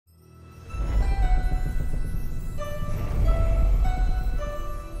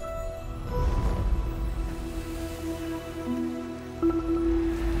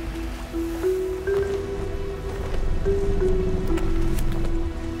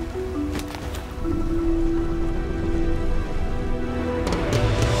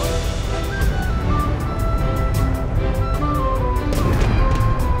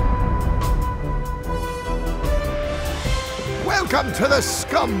the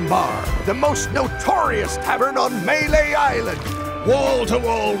Scum Bar, the most notorious tavern on Melee Island.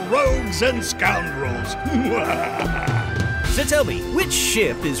 Wall-to-wall rogues and scoundrels. So tell me, which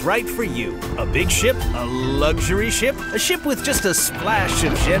ship is right for you? A big ship? A luxury ship? A ship with just a splash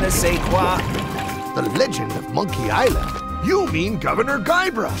of je ne sais quoi? The legend of Monkey Island? You mean Governor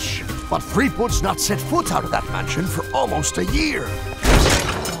Guybrush. But Threepwood's not set foot out of that mansion for almost a year.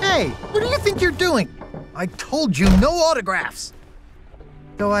 Hey, what do you think you're doing? I told you no autographs.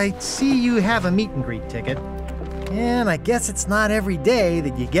 Though I see you have a meet and greet ticket. And I guess it's not every day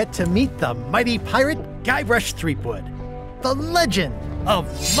that you get to meet the mighty pirate Guybrush Threepwood, the legend of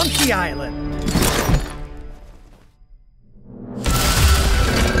Monkey Island.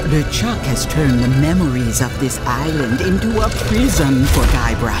 LeChuck has turned the memories of this island into a prison for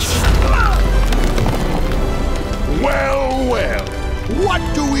Guybrush. Well, well, what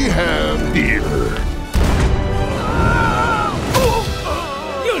do we have here?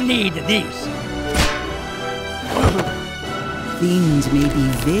 You need these. Things may be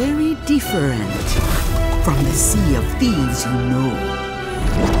very different from the Sea of Thieves you know.